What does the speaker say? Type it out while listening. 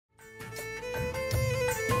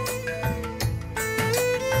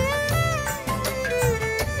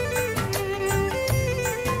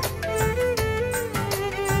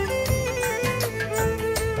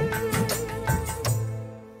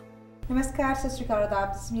सत श्री अकाल आदाब,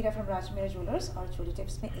 this is Meera from Raj Meera Jewellers और ज्वेलरी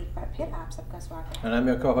टिप्स में एक बार फिर आप सबका स्वागत है। And I'm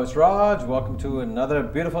your co-host Raj. Welcome to another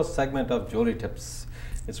beautiful segment of Jewelry Tips.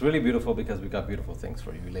 It's really beautiful because we got beautiful things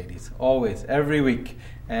for you ladies, always, every week.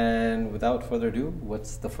 And without further ado,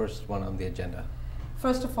 what's the first one on the agenda?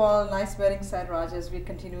 First of all, nice wedding set, Raj, as we're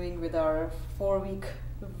continuing with our 4-week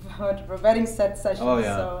wedding set session. Oh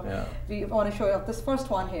yeah, so we want to show you off. This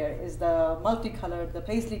first one here is the multicolored, the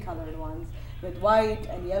paisley colored ones, with white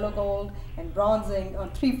and yellow gold and bronzing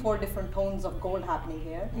on 3-4 different tones of gold happening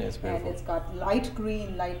here. Yes, beautiful. And it's got light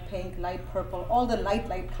green, light pink, light purple, all the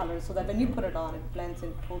light colors, so that when you put it on, it blends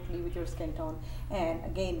in totally with your skin tone. And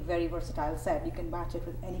again, very versatile set. You can match it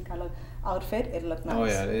with any color outfit. It'll look nice. Oh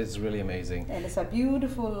yeah, it's really amazing. And it's a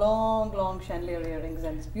beautiful long chandelier earrings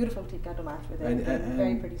and this beautiful tika to match with it. And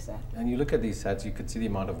very pretty set. And you look at these sets, you could see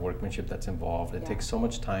the amount of workmanship that's involved. It takes so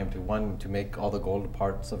much time to make all the gold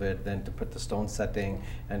parts of it, then to put the stone setting,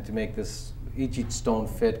 and to make this each stone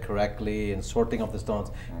fit correctly, and sorting of the stones.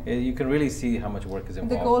 Right. You can really see how much work is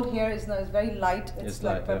involved. The gold here is very light. It's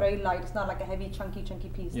like light, very light. It's not like a heavy chunky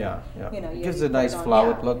piece. Yeah. You know, it gives a nice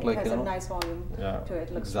flowered look. It has a nice volume to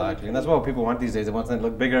it. Looks exactly, really and that's what people want these days. They want them to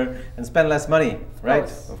look bigger and spend less money,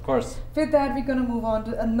 right? Of course. With that, we're going to move on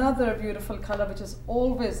to another beautiful color, which is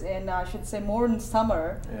always in, I should say, more in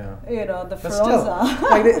summer. Yeah. You know, the but Feroza. Still,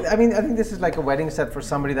 like I think this is like a wedding set for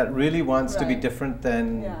somebody that really wants to be different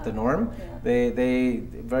than the norm. They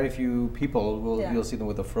very few people you'll see them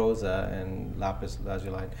with a Feroza and lapis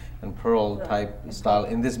lazuli and pearl type style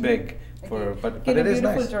in this big. But it is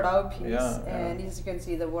nice. Beautiful Jordao piece, and as you can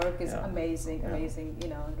see, the work is amazing. You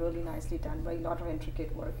know, really nicely done. By a lot of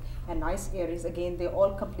intricate work and nice earrings. Again, they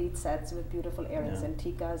all complete sets with beautiful earrings and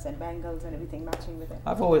tikas and bangles and everything matching with it.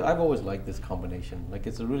 I've always liked this combination. Like,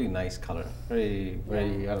 it's a really nice color, very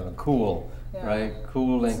I don't know, cool, right?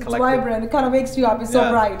 Cool and collective. It's vibrant. It kind of wakes you up. It's so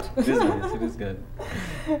bright. It is nice. It is good.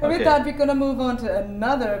 With that, we're gonna move on to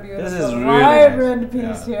another beautiful, really vibrant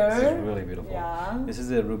piece here. This is really beautiful. This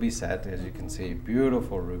is a ruby set, as you can see,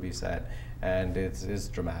 beautiful ruby set, and it's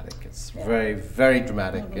dramatic. It's very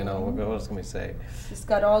dramatic. You know, what else can we say? It's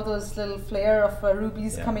got all those little flare of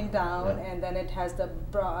rubies coming down, and then it has the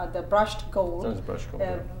brushed gold,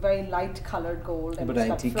 very light colored gold, and it's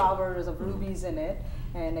got flowers of rubies in it.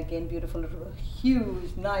 And again, beautiful,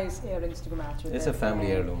 huge, nice earrings to match with it. It's a family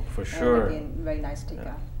heirloom for sure. And again, very nice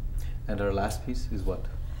tika. And our last piece is what?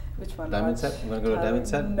 Which one? Diamond set? You want to go to diamond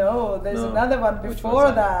set? No, there's another one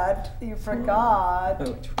before that. You forgot.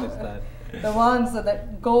 Which one is that? The ones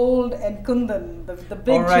that gold and kundan, the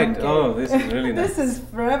big right. chunky. Oh, this is really nice. This is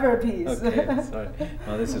forever piece. Okay, sorry.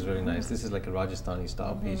 Oh, this is really nice. This is like a Rajasthani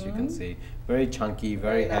style piece. You can see very chunky,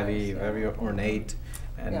 very heavy, very ornate.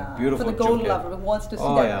 And beautiful for the gold lover who wants to see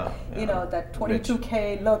that, you know, that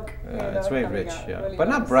 22K look. It's very rich, really but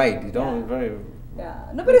not bright. You don't very.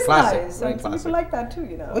 No, but it's classic, nice. Some people like that too,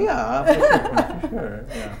 you know. Oh yeah, for sure.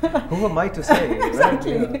 Who am I to say?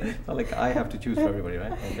 Exactly. Right? You know, it's not like I have to choose for everybody,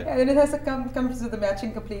 right? Okay. And it has comes with the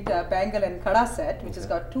matching complete bangle and kada set, which has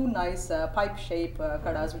got 2 nice pipe shape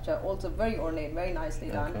kadas, which are also very ornate, very nicely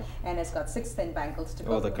done, and it's got 6 thin bangles to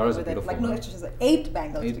go the colors are with it. beautiful. Like it's just 8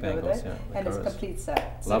 bangles to go with it, and it's a complete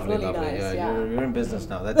set. So lovely, really lovely. Nice, You're in business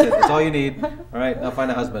now. That's it. That's all you need. All right, now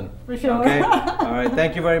find a husband. For sure. Okay. All right.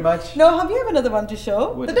 Thank you very much. No, we have another one to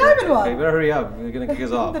show. The diamond one. Okay, better hurry up. We're gonna kick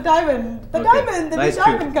us off. The diamond. The diamond. The nice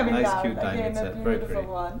diamond coming down. Nice, cute diamond set. Very beautiful pretty.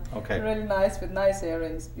 One. Okay. Really nice with nice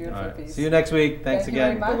earrings. Beautiful piece. See you next week. Thanks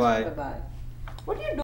again. Bye bye. Bye bye. What do you do?